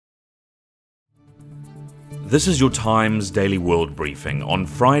This is your Times Daily World Briefing on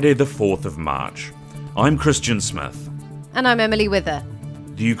Friday the 4th of March. I'm Christian Smith. And I'm Emily Wither.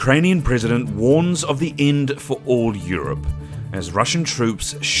 The Ukrainian president warns of the end for all Europe as Russian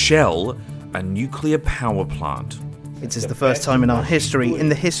troops shell a nuclear power plant. It is the first time in our history, in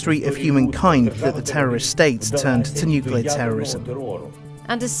the history of humankind, that the terrorist states turned to nuclear terrorism.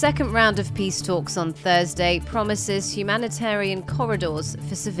 And a second round of peace talks on Thursday promises humanitarian corridors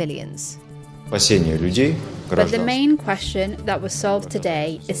for civilians. But the main question that was solved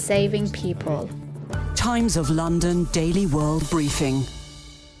today is saving people. Times of London Daily World Briefing.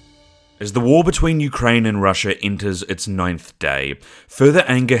 As the war between Ukraine and Russia enters its 9th day, further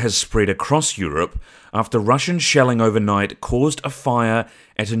anger has spread across Europe after Russian shelling overnight caused a fire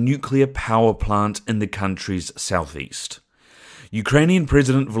at a nuclear power plant in the country's southeast. Ukrainian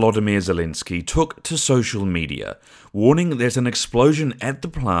President Volodymyr Zelensky took to social media, warning that an explosion at the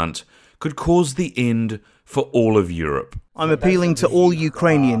plant could cause the end for all of Europe. I'm appealing to all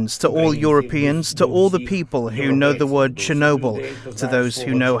Ukrainians, to all Europeans, to all the people who know the word Chernobyl, to those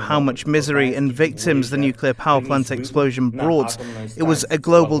who know how much misery and victims the nuclear power plant explosion brought. It was a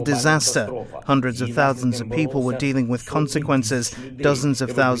global disaster. Hundreds of thousands of people were dealing with consequences. Dozens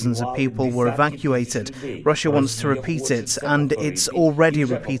of thousands of people were evacuated. Russia wants to repeat it, and it's already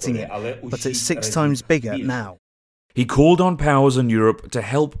repeating it, but it's 6 times bigger now. He called on powers in Europe to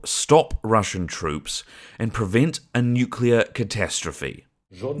help stop Russian troops and prevent a nuclear catastrophe.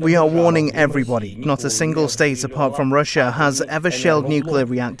 We are warning everybody. Not a single state apart from Russia has ever shelled nuclear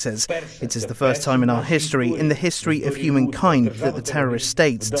reactors. It is the first time in our history, in the history of humankind, that the terrorist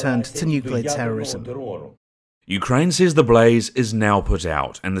states turned to nuclear terrorism. Ukraine says the blaze is now put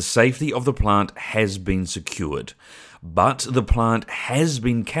out and the safety of the plant has been secured. But the plant has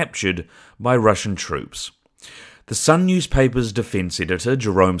been captured by Russian troops. The Sun newspaper's defense editor,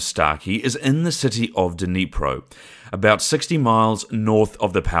 Jerome Starkey, is in the city of Dnipro, about 60 miles north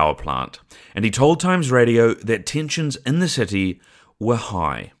of the power plant, and he told Times Radio that tensions in the city were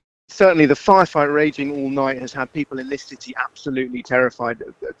high. Certainly the firefight raging all night has had people in this city absolutely terrified.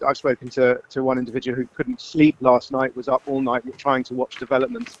 I've spoken to one individual who couldn't sleep last night, was up all night trying to watch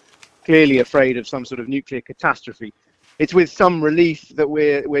developments, clearly afraid of some sort of nuclear catastrophe. It's with some relief that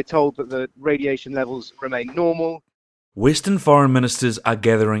we're told that the radiation levels remain normal. Western foreign ministers are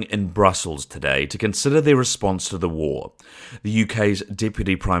gathering in Brussels today to consider their response to the war. The UK's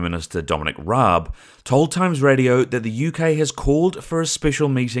Deputy Prime Minister Dominic Raab told Times Radio that the UK has called for a special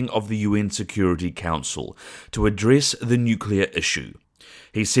meeting of the UN Security Council to address the nuclear issue.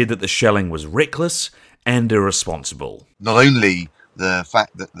 He said that the shelling was reckless and irresponsible. Not only the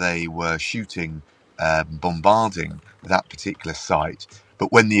fact that they were shooting, bombarding that particular site,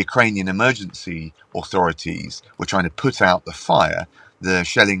 but when the Ukrainian emergency authorities were trying to put out the fire, the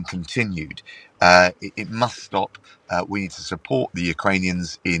shelling continued. It must stop. We need to support the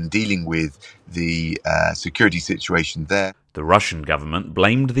Ukrainians in dealing with the security situation there. The Russian government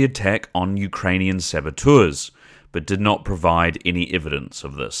blamed the attack on Ukrainian saboteurs, but did not provide any evidence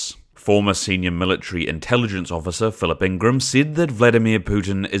of this. Former senior military intelligence officer Philip Ingram said that Vladimir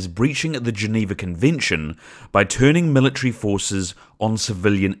Putin is breaching the Geneva Convention by turning military forces on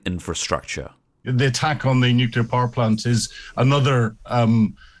civilian infrastructure. The attack on the nuclear power plant is another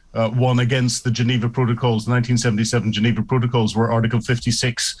one against the Geneva Protocols, the 1977 Geneva Protocols, where Article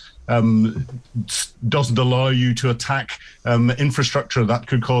 56 doesn't allow you to attack infrastructure that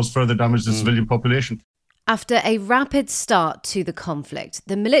could cause further damage to the civilian population. After a rapid start to the conflict,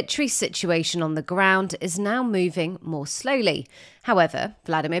 the military situation on the ground is now moving more slowly. However,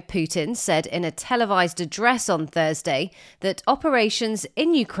 Vladimir Putin said in a televised address on Thursday that operations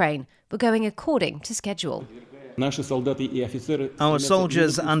in Ukraine were going according to schedule. Our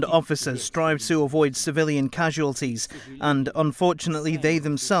soldiers and officers strive to avoid civilian casualties, and unfortunately they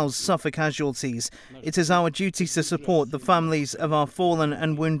themselves suffer casualties. It is our duty to support the families of our fallen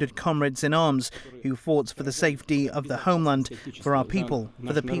and wounded comrades in arms who fought for the safety of the homeland, for our people,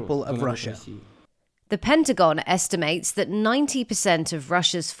 for the people of Russia. The Pentagon estimates that 90% of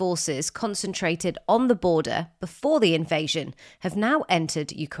Russia's forces concentrated on the border before the invasion have now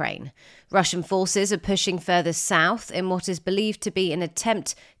entered Ukraine. Russian forces are pushing further south in what is believed to be an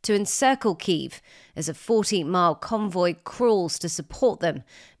attempt to encircle Kyiv as a 40-mile convoy crawls to support them,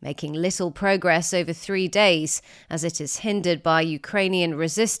 making little progress over 3 days as it is hindered by Ukrainian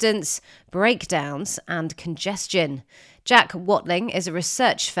resistance, breakdowns and congestion. Jack Watling is a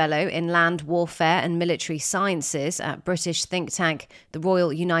research fellow in land warfare and military sciences at British think tank the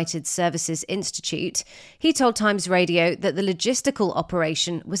Royal United Services Institute. He told Times Radio that the logistical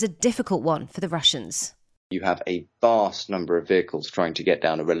operation was a difficult one for the Russians. You have a vast number of vehicles trying to get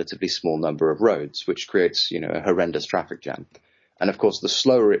down a relatively small number of roads, which creates, a horrendous traffic jam. And of course, the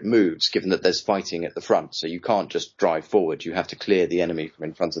slower it moves, given that there's fighting at the front, so you can't just drive forward. You have to clear the enemy from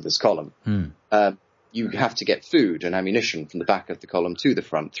in front of this column. You have to get food and ammunition from the back of the column to the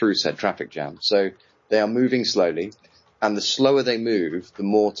front through said traffic jam. So they are moving slowly. And the slower they move, the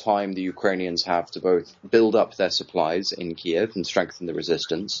more time the Ukrainians have to both build up their supplies in Kiev and strengthen the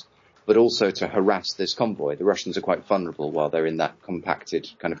resistance, but also to harass this convoy. The Russians are quite vulnerable while they're in that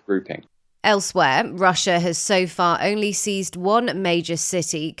compacted kind of grouping. Elsewhere, Russia has so far only seized one major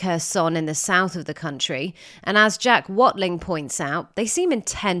city, Kherson, in the south of the country. And as Jack Watling points out, they seem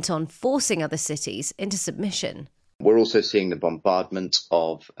intent on forcing other cities into submission. We're also seeing the bombardment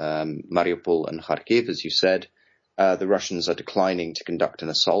of Mariupol and Kharkiv, as you said. The Russians are declining to conduct an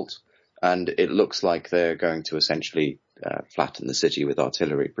assault, and it looks like they're going to essentially flatten the city with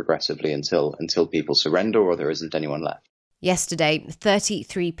artillery progressively until people surrender or there isn't anyone left. Yesterday,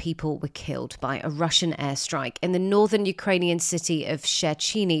 33 people were killed by a Russian airstrike in the northern Ukrainian city of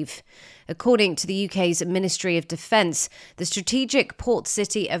Chernihiv. According to the UK's Ministry of Defence, the strategic port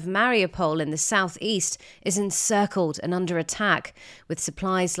city of Mariupol in the southeast is encircled and under attack, with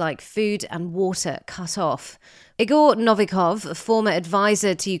supplies like food and water cut off. Igor Novikov, a former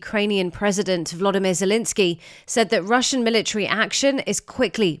advisor to Ukrainian President Volodymyr Zelensky, said that Russian military action is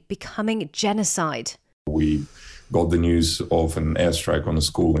quickly becoming genocide. We got the news of an airstrike on a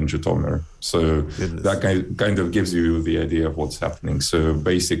school in Zhytomyr. So that kind of gives you the idea of what's happening. So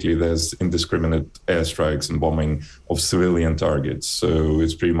basically there's indiscriminate airstrikes and bombing of civilian targets. So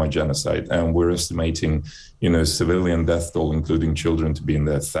it's pretty much genocide. And we're estimating, civilian death toll, including children, to be in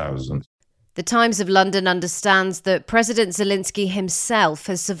their thousands. The Times of London understands that President Zelensky himself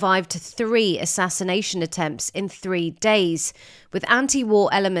has survived 3 assassination attempts in 3 days, with anti-war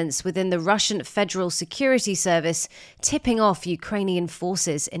elements within the Russian Federal Security Service tipping off Ukrainian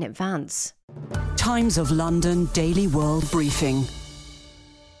forces in advance. Times of London Daily World Briefing.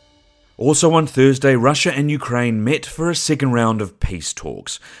 Also on Thursday, Russia and Ukraine met for a second round of peace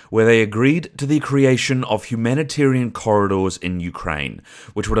talks, where they agreed to the creation of humanitarian corridors in Ukraine,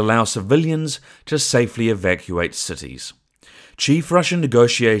 which would allow civilians to safely evacuate cities. Chief Russian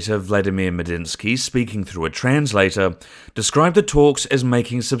negotiator Vladimir Medinsky, speaking through a translator, described the talks as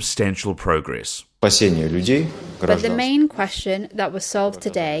making substantial progress. But the main question that was solved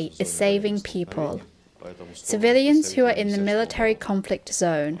today is saving people. Civilians who are in the military conflict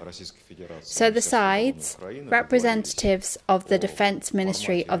zone. So the sides, representatives of the Defense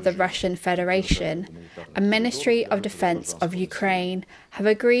Ministry of the Russian Federation and Ministry of Defense of Ukraine have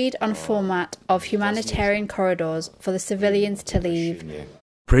agreed on a format of humanitarian corridors for the civilians to leave.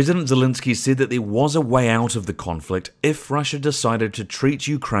 President Zelensky said that there was a way out of the conflict if Russia decided to treat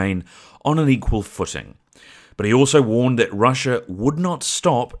Ukraine on an equal footing. But he also warned that Russia would not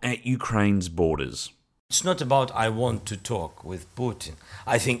stop at Ukraine's borders. It's not about I want to talk with Putin.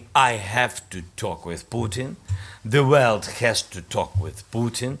 I think I have to talk with Putin. The world has to talk with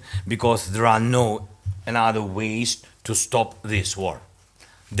Putin because there are no other ways to stop this war.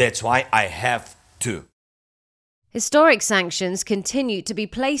 That's why I have to. Historic sanctions continue to be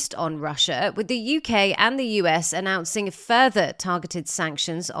placed on Russia, with the UK and the US announcing further targeted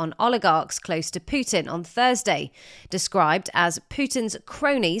sanctions on oligarchs close to Putin on Thursday, described as Putin's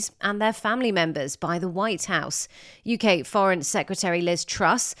cronies and their family members by the White House. UK Foreign Secretary Liz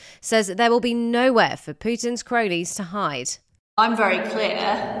Truss says there will be nowhere for Putin's cronies to hide. I'm very clear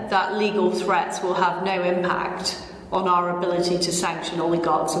that legal threats will have no impact on our ability to sanction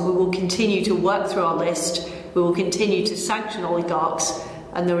oligarchs, and we will continue to work through our list. We will continue to sanction oligarchs,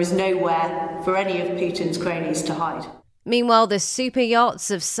 and there is nowhere for any of Putin's cronies to hide. Meanwhile, the super yachts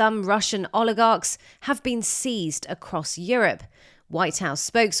of some Russian oligarchs have been seized across Europe. White House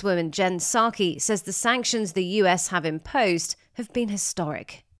spokeswoman Jen Psaki says the sanctions the US have imposed have been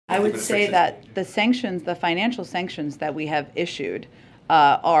historic. I would say that the sanctions, the financial sanctions that we have issued,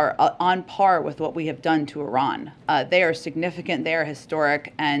 are on par with what we have done to Iran. They are significant, they are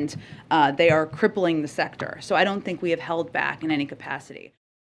historic, and they are crippling the sector. So I don't think we have held back in any capacity.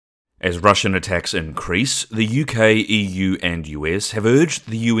 As Russian attacks increase, the UK, EU and US have urged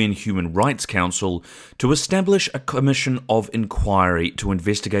the UN Human Rights Council to establish a commission of inquiry to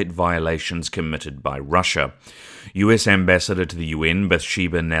investigate violations committed by Russia. US Ambassador to the UN,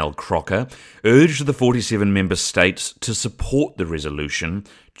 Bathsheba Nell Crocker, urged the 47 member states to support the resolution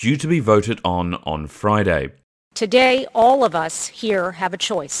due to be voted on Friday. Today, all of us here have a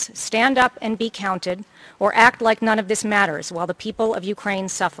choice: stand up and be counted, or act like none of this matters while the people of Ukraine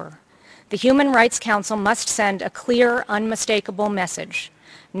suffer. The Human Rights Council must send a clear, unmistakable message.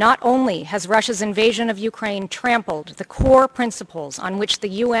 Not only has Russia's invasion of Ukraine trampled the core principles on which the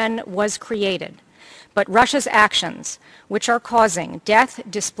UN was created, but Russia's actions, which are causing death,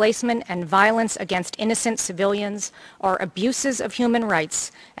 displacement, and violence against innocent civilians, are abuses of human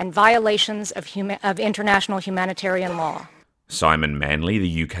rights and violations of international humanitarian law. Simon Manley,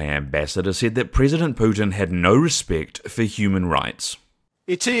 the UK ambassador, said that President Putin had no respect for human rights.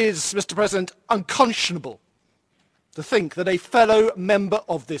 It is, Mr. President, unconscionable to think that a fellow member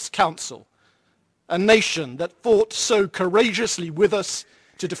of this council, a nation that fought so courageously with us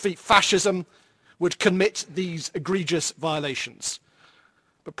to defeat fascism, would commit these egregious violations.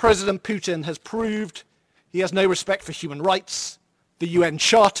 But President Putin has proved he has no respect for human rights, the UN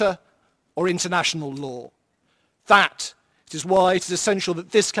Charter, or international law. That is why it is essential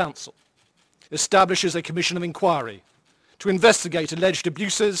that this Council establishes a commission of inquiry to investigate alleged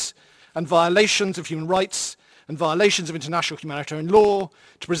abuses and violations of human rights and violations of international humanitarian law,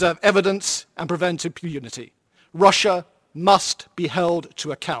 to preserve evidence and prevent impunity. Russia must be held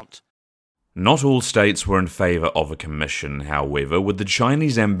to account. Not all states were in favour of a commission, however, with the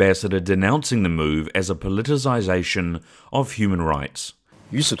Chinese ambassador denouncing the move as a politicisation of human rights.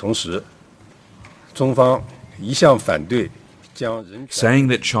 与此同时，中方一向反对 saying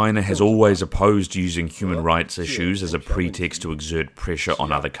that China has always opposed using human rights issues as a pretext to exert pressure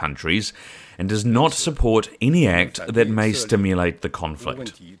on other countries and does not support any act that may stimulate the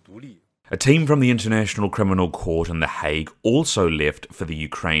conflict. A team from the International Criminal Court in The Hague also left for the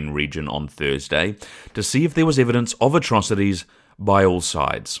Ukraine region on Thursday to see if there was evidence of atrocities by all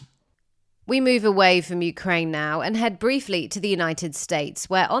sides. We move away from Ukraine now and head briefly to the United States,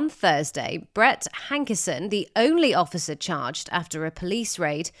 where on Thursday, Brett Hankison, the only officer charged after a police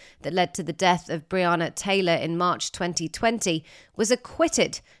raid that led to the death of Breonna Taylor in March 2020, was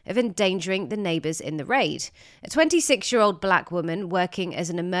acquitted of endangering the neighbours in the raid. A 26-year-old black woman working as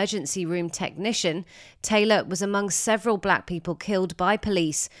an emergency room technician, Taylor was among several black people killed by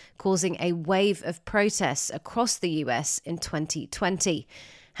police, causing a wave of protests across the US in 2020.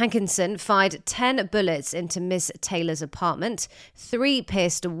 Hankinson fired 10 bullets into Miss Taylor's apartment, 3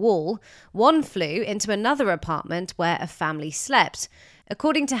 pierced a wall, 1 flew into another apartment where a family slept.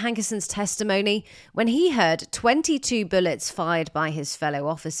 According to Hankison's testimony, when he heard 22 bullets fired by his fellow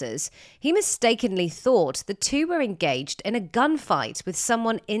officers, he mistakenly thought the two were engaged in a gunfight with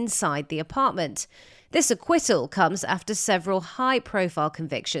someone inside the apartment. This acquittal comes after several high-profile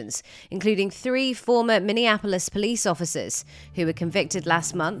convictions, including 3 former Minneapolis police officers who were convicted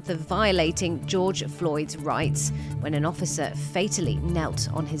last month of violating George Floyd's rights when an officer fatally knelt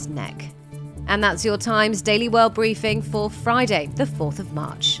on his neck. And that's your Times Daily World Briefing for Friday, the 4th of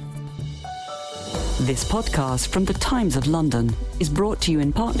March. This podcast from the Times of London is brought to you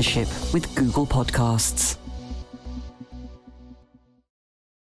in partnership with Google Podcasts.